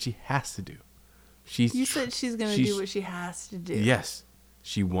say that's what she has to do. You said she's going to do what she has to do. Yes,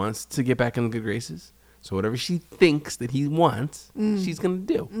 she wants to get back in the good graces. So whatever she thinks that he wants, she's gonna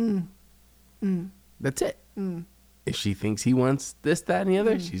do. That's it. If she thinks he wants this, that, and the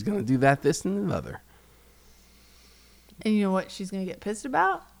other, she's gonna do that, this, and the other. And you know what she's going to get pissed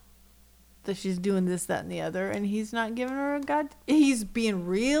about? That she's doing this, that, and the other, and he's not giving her a god. He's being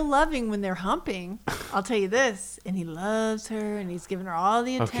real loving when they're humping. I'll tell you this. And he loves her, and he's giving her all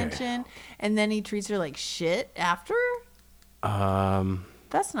the Okay. attention, and then he treats her like shit after.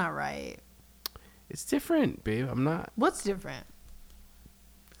 That's not right. It's different, babe. I'm not. What's different?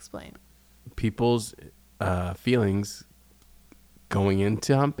 Explain. People's feelings going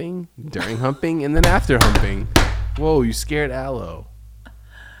into humping, during humping, and then after humping. Whoa, you scared Aloe.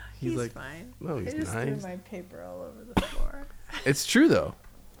 He's like, fine. no, he's I just nice. threw my paper all over the floor. It's true though.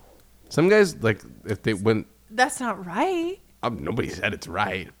 Some guys like if they went. That's not right. Nobody said it's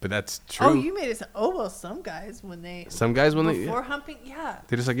right, but that's true. Oh, you made it. Well, some guys when they Some guys when they before humping, yeah.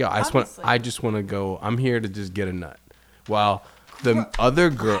 they're just like, yo, Obviously. I just want to go. I'm here to just get a nut. While the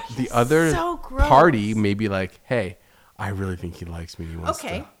other girl, the other so gross. party may be like, hey, I really think he likes me. He wants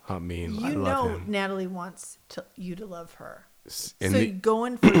Okay. to hump me, and I You love know him. Natalie wants you to love her. And so the- you're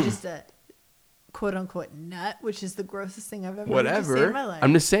going for just a quote unquote nut, which is the grossest thing I've ever heard you say in Whatever. my life.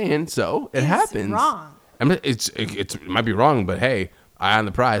 I'm just saying. So it It's happens. wrong. It might be wrong, but hey, eye on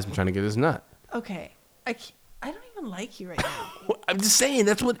the prize. I'm trying to get this nut. Okay. I don't even like you right now. I'm just saying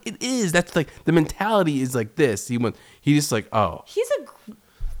that's what it is. That's like the mentality is like this. He just like, oh, He's a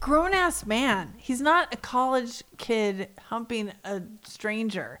grown ass man. He's not a college kid humping a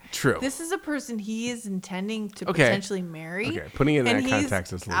stranger. True. This is a person he is intending to Okay. potentially marry. Okay, putting it in and that he's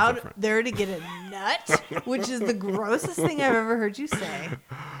context is a little out different. there to get a nut, which is the grossest thing I've ever heard you say.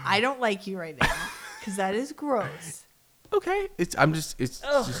 I don't like you right now because that is gross. okay. It's Ugh. just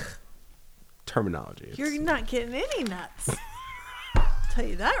terminology. It's- You're not getting any nuts. I'll tell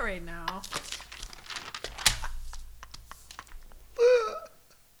you that right now.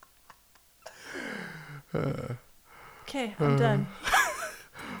 Okay, I'm done.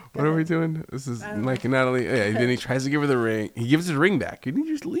 What are we doing? This is Mike and Natalie. Yeah, then he tries to give her the ring. He gives his ring back. You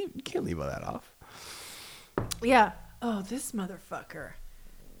just leave. You can't leave all that off. Yeah. Oh, this motherfucker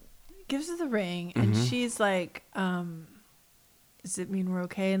gives her the ring, and Mm-hmm. she's like, "Does it mean we're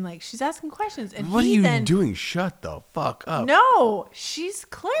okay?" And like, she's asking questions, and What are he you then, doing? Shut the fuck up. No, she's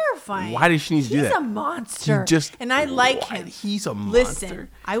clarifying. Why does she need to do He's that? a monster. He just and I like Why? him. He's a Listen, monster.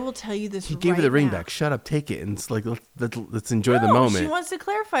 I will tell you this. He gave her the right ring now. back. Shut up. Take it. And it's like let's enjoy the No, moment. She wants to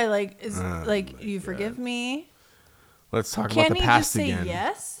clarify. Like, is Oh like you forgive me? Let's talk Can about the he past just say again.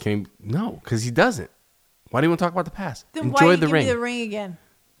 yes? No, because he doesn't. Why do you want to talk about the past? Then why Enjoy you the give ring. me the ring again?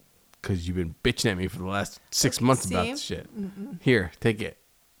 Because you've been bitching at me for the last 6 months about See? this shit. Here, take it.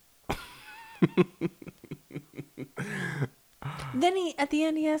 Then he, at the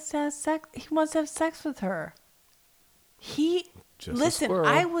end, he has to have sex. He wants to have sex with her. Just a Listen, squirrel.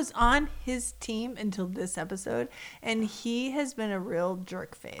 I was on his team until this episode, and he has been a real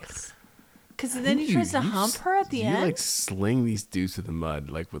jerk face. Because then he tries to hump her at the you end. like sling these dudes to the mud,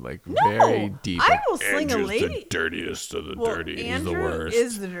 like with like No, very deep. I like, will sling a Andrew's lady. the dirtiest of the Well, dirty. He's the Andrew worst.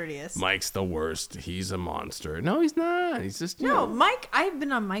 is the dirtiest. Mike's the worst. He's a monster. No, he's not. He's just No, Mike. I've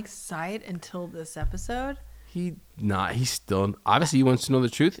been on Mike's side until this episode. He not. He's still obviously he wants to know the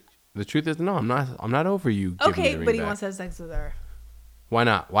truth. The truth is no. I'm not over you. Giving me Okay, the ring but he back. wants to have sex with her. Why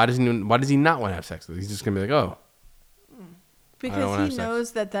not? Why does he not want to have sex with her? He's just gonna be like, oh, wanna Because have he sex.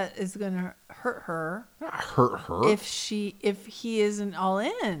 knows that is going to hurt her not hurt her. if he isn't all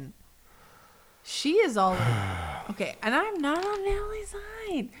in. She is all in. Okay, and I'm not on Natalie's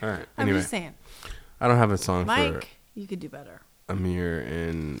side. All right. I'm Anyway, just saying, I don't have a song Mike, you could do better. for Amir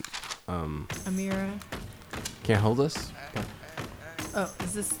and Amira. Can't Hold Us. Oh,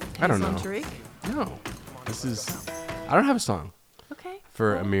 is this I don't Hazel know. and Tariq? No, this is. I don't have a song Okay.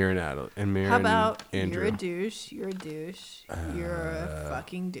 for well, Amir and Adel. Amir How and about Andrew. you're a douche, you're a douche, you're a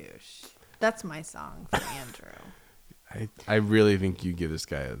fucking douche. That's my song for Andrew. I really think you give this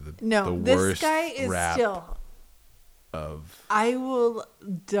guy the No, the this worst guy is rap still. of. I will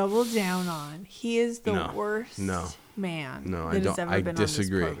double down on. He is the No, worst no, man No, that I has don't. ever I been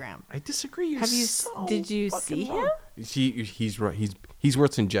disagree. on this program. I disagree. You're Have you? so Did you fucking see wrong. him? He's right. He's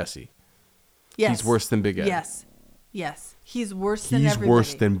worse than Jesse. Yes. He's worse than Big Ed. Yes. Yes. He's worse than He's everybody.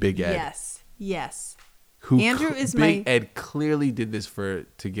 worse than Big Ed. Yes. Yes. Who Andrew cl- is Big my- Ed clearly did this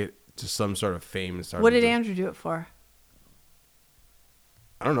to get to some sort of fame and start. What did Andrew do it for?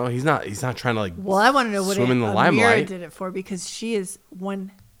 I don't know. He's not trying to like. Well, I want to know what swim in the Amira limelight. did it for because she is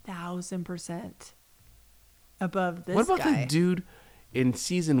 1,000% above this What about guy. the dude in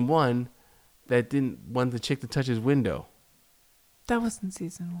season 1 that didn't want the chick to touch his window? That wasn't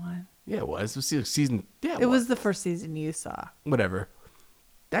season 1. Yeah, it was. It was season. Yeah, It was the first season you saw. whatever.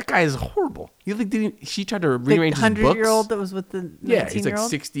 That guy is horrible. He like didn't. She tried to The rearrange his books. 100-year-old that was with the 19-year-old? Yeah, he's like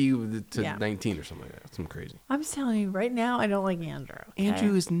 60 to Yeah. 19 or something like that. Something crazy. I'm telling you right now, I don't like Andrew. Okay?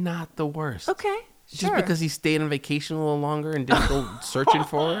 Andrew is not the worst. Okay, Just sure. because he stayed on vacation a little longer and didn't go searching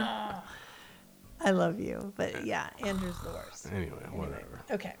for her. I love you, but yeah, Andrew's the worst. Anyway, whatever.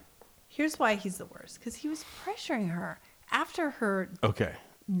 Okay, here's why he's the worst. Because he was pressuring her after her Okay,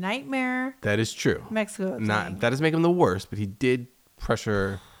 nightmare that is true. Mexico thing. Not that doesn't make him the worst, but he did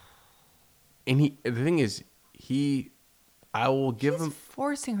pressure. And the thing is, I will give He's him.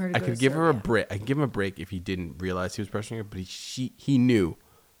 forcing her to I go could to give her a Serbia. break. I could give him a break if he didn't realize he was pressuring her, but he knew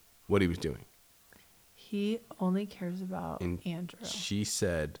what he was doing. He only cares about And Andrew. she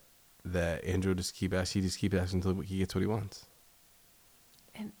said that Andrew just keeps asking until he gets what he wants.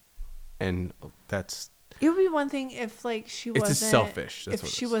 And that's It would be one thing if like she It's wasn't just selfish, that's if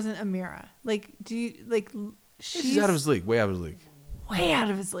what it she is. wasn't Amira. Like, do you like? she's out of his league, way out of his league. way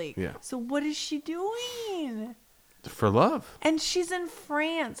out of his league. Yeah. So what is she doing? For love. And she's in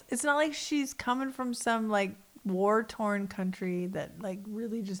France. It's not like she's coming from some like war torn country that like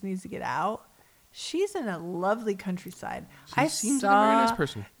really just needs to get out. She's in a lovely countryside. She seems like a very nice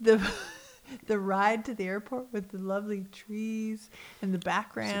person. The ride to the airport with the lovely trees in the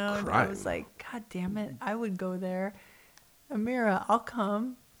background. I was like, God damn it, I would go there. Amira, I'll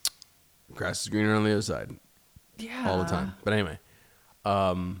come. Grass is greener on the other side. Yeah. All the time. But anyway.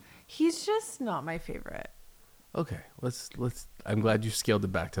 He's just not my favorite. Okay. Let's I'm glad you scaled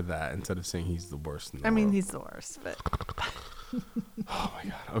it back to that instead of saying he's the worst in the I mean, world. he's the worst, but Oh my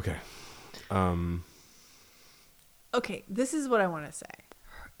god. Okay. okay, this is what I want to say.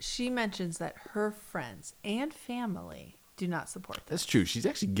 She mentions that her friends and family do not support this. That's true. She's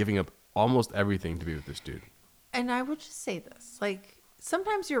actually giving up almost everything to be with this dude. And I would just say this, like,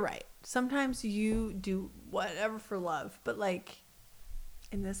 sometimes you're right. Sometimes you do whatever for love, but like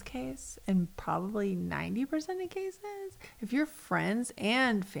in this case, and probably 90% of cases, if you're friends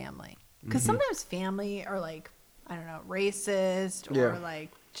and family, because sometimes family are like, I don't know, racist or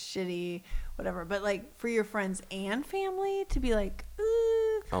like shitty, whatever. But like for your friends and family to be like,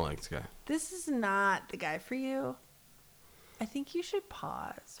 I don't like this guy. this is not the guy for you, I think you should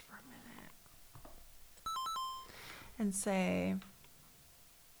pause for a minute and say,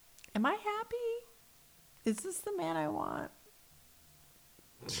 am I happy? Is this the man I want?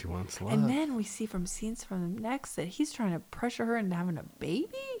 She wants love. And then we see from scenes from the next that he's trying to pressure her into having a baby.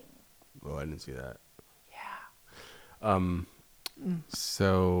 Oh, I didn't see that. Yeah.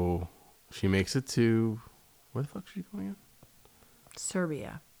 So she makes it to where the fuck is she going in?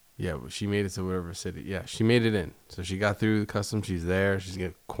 Serbia. Yeah, but she made it to whatever city. Yeah, she made it in. So she got through the customs. She's there. She's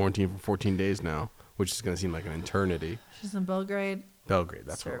getting quarantined for 14 days now, which is going to seem like an eternity. She's in Belgrade. Belgrade,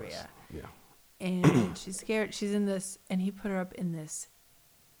 that's where it Serbia. was. Yeah. And she's scared. She's in this, and he put her up in this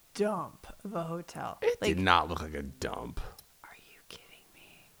dump of a hotel. It did not look like a dump. Are you kidding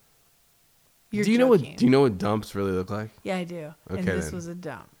me? You're Do you joking. know what dumps really look like? Yeah, I do. Okay, And this then. was a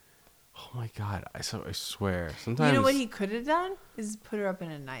dump. Oh my god, I swear. Sometimes You know what he could have done? Is put her up in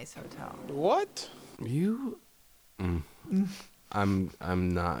a nice hotel. What? you I'm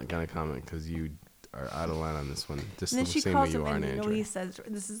not gonna comment because you are out of line on this one. Just And then the she same way calls you him, are, and you know Andrew. what he says?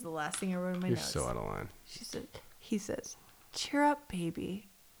 This is the last thing I wrote in my You're notes. so out of line. He says, cheer up, baby.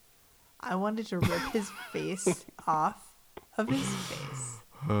 I wanted to rip his face off of his face.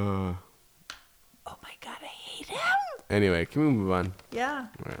 Oh my God, I hate him. Anyway, can we move on? Yeah.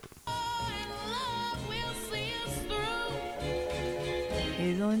 All right.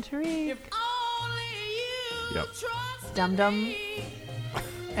 Hazel and Tariq. Yep. Dum Dum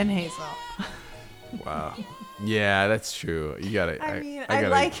and Hazel. Wow. Yeah, that's true. You got it. I mean, I I gotta,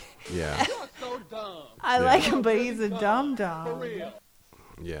 like Yeah. I like him, but he's a dum dum.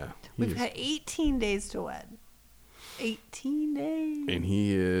 Yeah. We've He is- had 18 days to wed. 18 days. and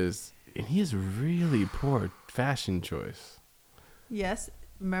he is really poor fashion choice. Yes.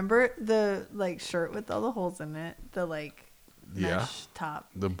 Remember the like shirt with all the holes in it? The like Yeah. mesh top.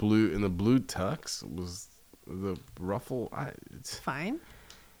 The blue tux was the ruffle. It's Fine.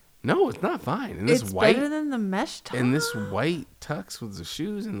 no, it's not fine. And this It's white better than the mesh top. and this white tux with the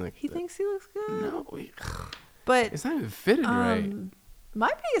shoes and like He thinks he looks good. no, But it's not even fitted right.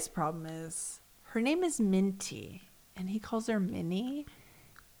 my biggest problem is her name is Minty, and he calls her Minnie,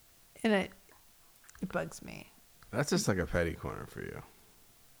 and it bugs me. That's just like a petty corner for you.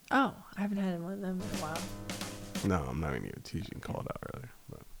 Oh, I haven't had one of them in a while. No, I'm not even gonna tease you and call it out earlier.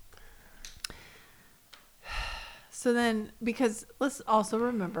 But So then, because let's also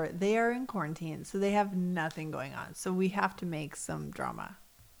remember, they are in quarantine, so they have nothing going on. So we have to make some drama.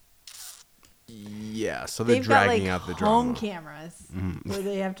 yeah, so they're They've got dragging like out the home drama. cameras where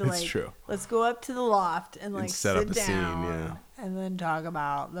they have to It's like, true. let's go up to the loft and like set sit up a scene, down yeah. and then talk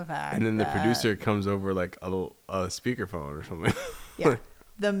about the fact. And then the that- producer comes over like a little speakerphone or something. yeah,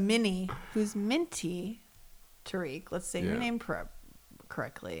 the Minnie, who's Minty, Tariq. Let's say your Yeah. name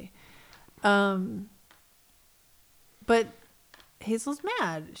correctly. But Hazel's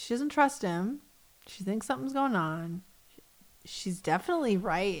mad. She doesn't trust him. She thinks something's going on. She's definitely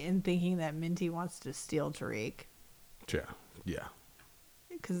right in thinking that Minty wants to steal Tariq, yeah.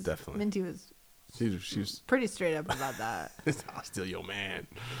 because Definitely. Minty was She's pretty straight up about that. I'll steal your man.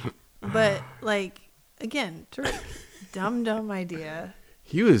 But like again, Tariq, dumb idea.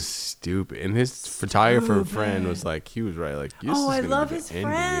 He was stupid, and his photographer friend was like, he was right. Like, this Oh, is I gonna love be his the end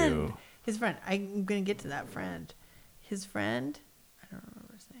of friend. you. His friend. I'm gonna get to that friend. His friend. I don't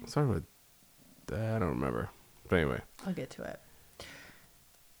remember his name. Sorry about that. I don't remember. But anyway, I'll get to it.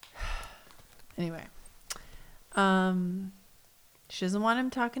 Anyway, she doesn't want him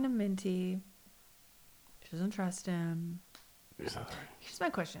talking to Minty. She doesn't trust him. he's not right. Here's my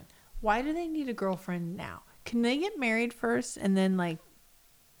question: why do they need a girlfriend now? Can they get married first and then like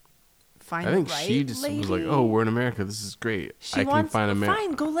find I think the right she just lady. was like, "Oh, we're in America. This is great. She I can wants find a man."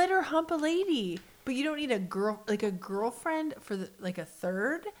 fine. Go let her hump a lady, but you don't need a girlfriend for like a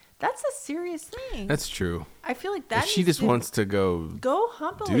third. That's a serious thing. That's true. I feel like that. If she needs just to wants to go go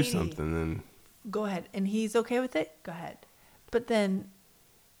hump a do lady. something, then Go ahead, and he's okay with it. Go ahead, but then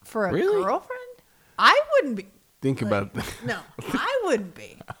for a Really? girlfriend, I wouldn't be. think about No, I wouldn't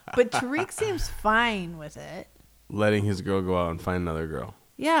be. But Tariq seems fine with it. letting his girl go out and find another girl.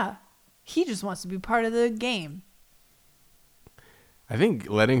 Yeah, he just wants to be part of the game. I think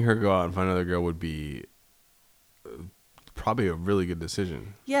letting her go out and find another girl would be probably a really good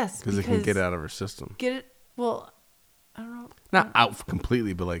decision. Yes, Because it can get it out of her system. Get it? Well, I don't know. Not out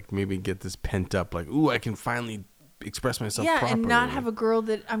completely, but like maybe get this pent up, like, ooh, I can finally express myself Yeah, properly. and not have a girl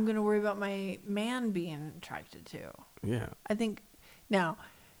that I'm going to worry about my man being attracted to. Yeah. I think now.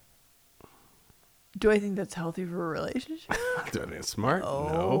 Do I think that's healthy for a relationship? Do I think it's smart?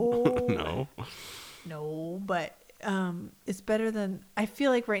 Oh. No. No. No, but it's better than. I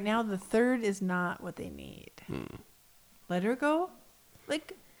feel like right now the third is not what they need. Let her go.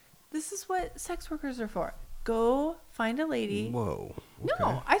 Like, this is what sex workers are for. Go find a lady. Whoa. No,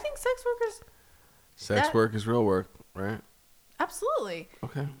 Okay. I think sex workers. Sex that- work is real work, right? Absolutely.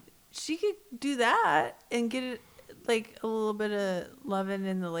 Okay. She could do that and get it like a little bit of loving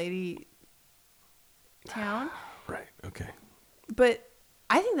in the lady town. Right. Okay. But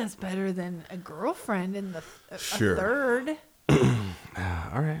I think that's better than a girlfriend in a Sure. third.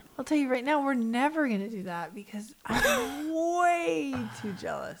 All right. I'll tell you right now, we're never going to do that because I'm way too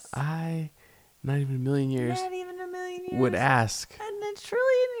jealous. I, not even a million years, Not even a million years. would ask. And a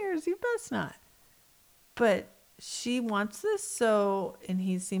trillion years, you best not. But she wants this, so, and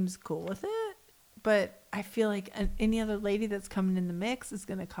he seems cool with it. But I feel like any other lady that's coming in the mix is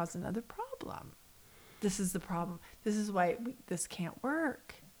going to cause another problem. This is the problem. This is why this can't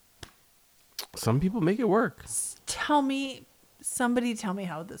work. Some people make it work. Somebody tell me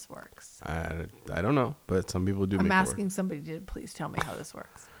how this works. I don't know, but some people do I'm make asking it work. somebody to please tell me how this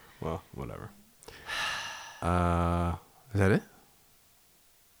works. Well, whatever. Is that it?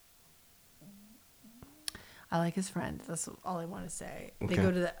 I like his friend. That's all I want to say. They Okay.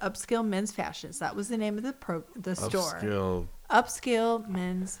 go to the Upscale Men's Fashions. That was the name of the store. Upscale. Upscale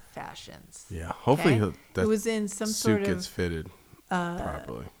Men's Fashions. Yeah. Hopefully Okay? that It was in some suit sort gets of, fitted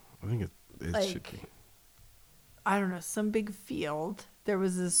properly. I think it like, should be. I don't know, some big field. There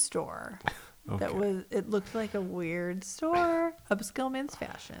was this store that Okay. it looked like a weird store. Upscale Men's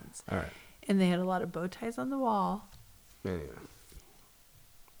Fashions. All right. And they had a lot of bow ties on the wall. Anyway.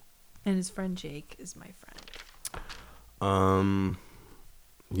 And his friend Jake is my friend.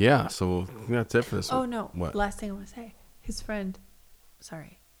 Yeah. So that's it for this Oh one. no! What? Last thing I want to say, his friend.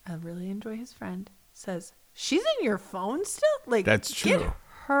 Sorry, I really enjoy his friend. Says she's in your phone still. Like That's Get true.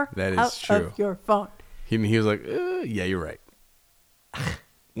 her That is out true. of your phone. He was like, yeah, you're right.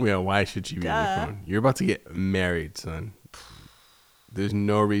 Yeah, why should she be on your Duh. phone? You're about to get married, son. There's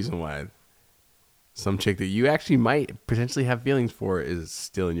no reason why some chick that you actually might potentially have feelings for is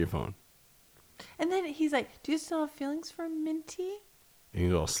still in your phone. And then he's like, "Do you still have feelings for Minty?" And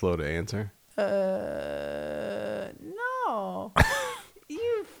he's all slow to answer. No.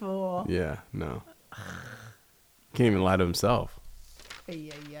 You fool. Yeah, no. Can't even lie to himself.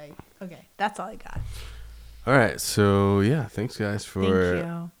 Ay, ay, ay. Okay, that's all I got. All right, so yeah, thanks guys for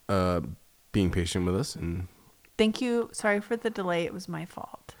Thank you. being patient with us, and Thank you. Sorry for the delay. It was my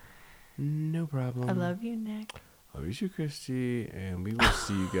fault. no problem. I love you, Nick. Love you too, Christy, and we will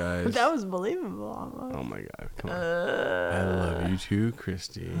see you guys. That was believable almost. Oh my god, come on. I love you too,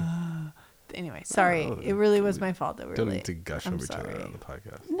 Christy. Anyway, sorry. Oh, it really was my fault that we were Don't late. need to gush I'm over each other sorry. on the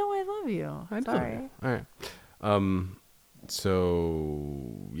podcast. No, I love you. I know. Sorry. All right.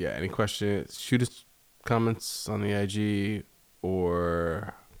 So yeah, any questions? Shoot us comments on the IG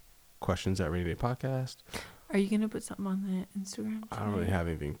or questions at Rainy Day Podcast. Are you gonna put something on the Instagram? I don't really tonight? have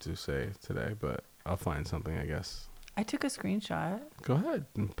anything to say today, but I'll find something, I guess. I took a screenshot. Go ahead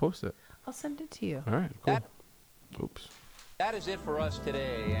and post it. I'll send it to you. All right, cool. Oops. That is it for us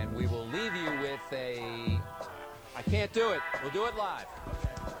today, and we will leave you with a... I can't do it. We'll do it live.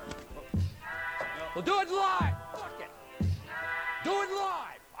 We'll do it live. Fuck it. Do it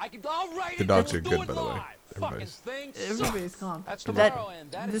live. I'll write The it. dogs We'll are do good, it by the way. live. Fucking Everybody's- thing Everybody's sucks. calm. That's That tomorrow, and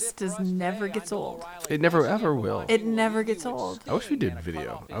that is this it for does us never today. gets I'm Noel old. Riley. It never, Thanks ever again for will. watching. It We'll never leave gets you with old. I wish we Sting did and a video.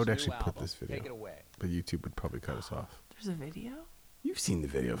 cut off I would his actually new put this album. video. Take it away. But YouTube would probably cut us off. There's a video. You've seen the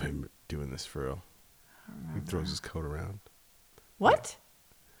video of him doing this for real. He throws his coat around. What?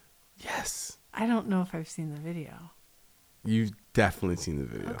 Yes. I don't know if I've seen the video. You've definitely seen the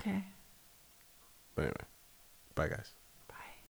video. Okay. But anyway, bye guys.